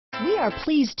We are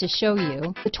pleased to show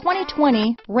you the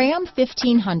 2020 Ram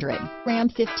 1500. Ram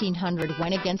 1500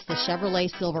 went against the Chevrolet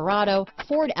Silverado,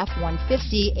 Ford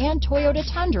F-150, and Toyota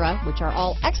Tundra, which are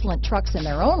all excellent trucks in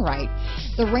their own right.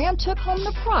 The Ram took home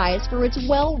the prize for its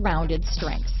well-rounded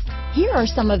strengths. Here are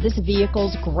some of this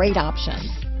vehicle's great options: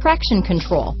 traction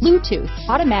control, Bluetooth,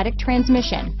 automatic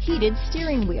transmission, heated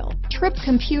steering wheel, trip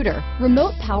computer,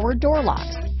 remote power door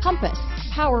locks, compass,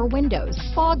 power windows,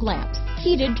 fog lamps,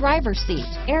 heated driver's seat,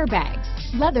 airbags,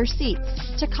 leather seats,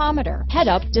 tachometer,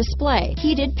 head-up display,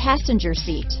 heated passenger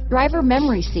seat, driver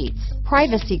memory seats,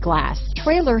 privacy glass,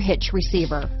 trailer hitch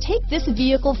receiver. Take this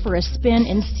vehicle for a spin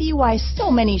and see why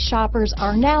so many shoppers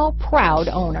are now proud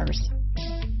owners.